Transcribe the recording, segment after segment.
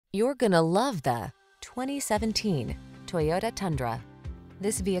You're gonna love the 2017 Toyota Tundra.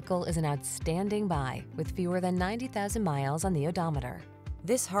 This vehicle is an outstanding buy with fewer than 90,000 miles on the odometer.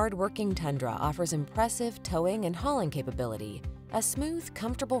 This hard-working Tundra offers impressive towing and hauling capability, a smooth,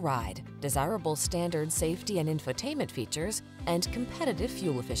 comfortable ride, desirable standard safety and infotainment features, and competitive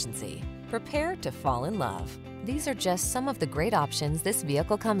fuel efficiency. Prepare to fall in love. These are just some of the great options this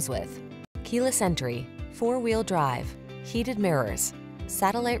vehicle comes with: keyless entry, four-wheel drive, heated mirrors,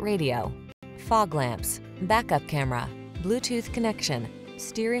 satellite radio, fog lamps, backup camera, Bluetooth connection,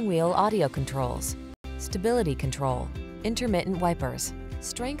 steering wheel audio controls, stability control, intermittent wipers.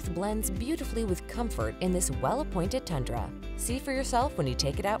 Strength blends beautifully with comfort in this well-appointed Tundra. See for yourself when you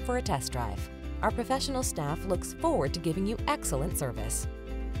take it out for a test drive. Our professional staff looks forward to giving you excellent service.